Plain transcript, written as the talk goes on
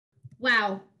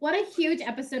Wow, what a huge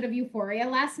episode of Euphoria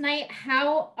last night.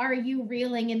 How are you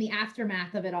reeling in the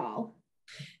aftermath of it all?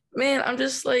 Man, I'm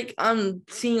just like I'm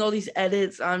seeing all these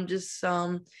edits. I'm just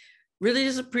really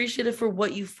just appreciative for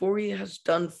what Euphoria has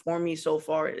done for me so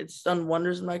far. It's done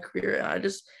wonders in my career,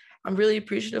 and I'm really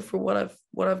appreciative for what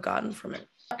I've gotten from it.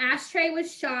 Ashtray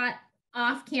was shot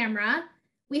off camera.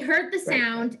 We heard the Right.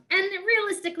 sound, and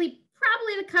realistically,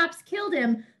 probably the cops killed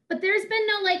him, but there's been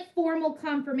no like formal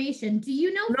confirmation. Do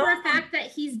you know No, for a fact that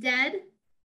he's dead?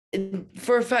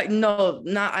 for a fact, no,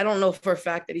 not I don't know for a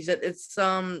fact that he's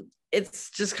it's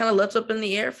just kind of left up in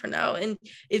the air for now. And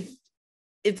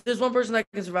if there's one person that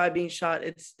can survive being shot,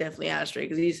 it's definitely Ashtray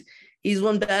because he's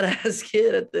one badass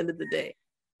kid at the end of the day.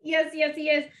 Yes, yes, he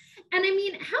is. And I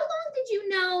mean, how long did you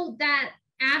know that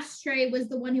Ashtray was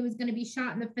the one who was going to be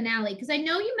shot in the finale? Because I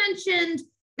know you mentioned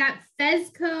that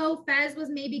Fez was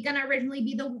maybe going to originally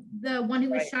be the one who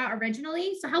was Right. shot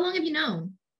originally. So how long have you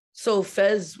known? So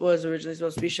Fez was originally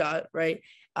supposed to be shot, right?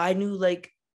 I knew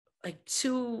like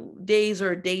 2 days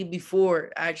or a day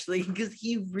before actually because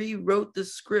he rewrote the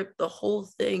script, the whole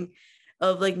thing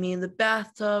of like me in the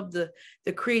bathtub,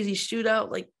 the crazy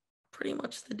shootout, like pretty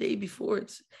much the day before.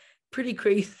 It's pretty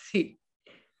crazy.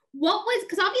 What was,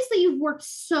 because obviously you've worked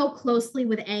so closely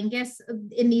with Angus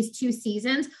in these two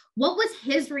seasons. What was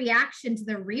his reaction to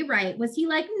the rewrite? Was he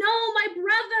like, no, my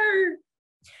brother?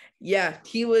 Yeah,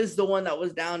 he was the one that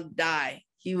was down to die.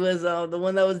 He was the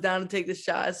one that was down to take the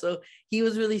shot. So he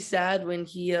was really sad when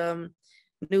he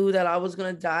knew that I was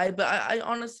gonna die. But I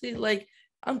honestly like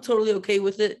I'm totally okay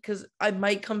with it because I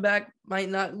might come back, might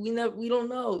not. We don't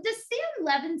know. Does Sam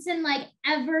Levinson like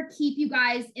ever keep you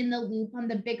guys in the loop on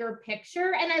the bigger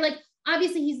picture? And I like,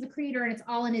 obviously he's the creator and it's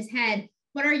all in his head,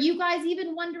 but are you guys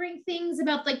even wondering things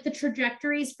about like the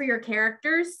trajectories for your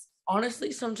characters?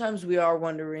 Honestly, sometimes we are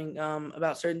wondering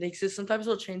about certain things. 'Cause sometimes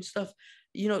they'll change stuff,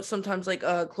 sometimes like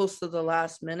close to the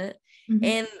last minute. Mhm.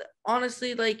 And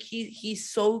honestly, like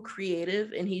he's so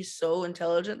creative and he's so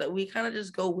intelligent that we kind of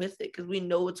just go with it because we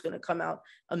know it's gonna come out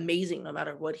amazing no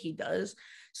matter what he does.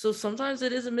 So sometimes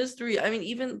it is a mystery. I mean,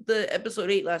 even the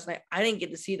episode 8 last night, I didn't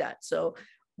get to see that. So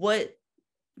what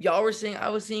y'all were seeing, I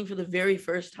was seeing for the very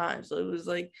first time. So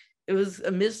it was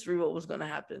a mystery what was gonna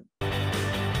happen.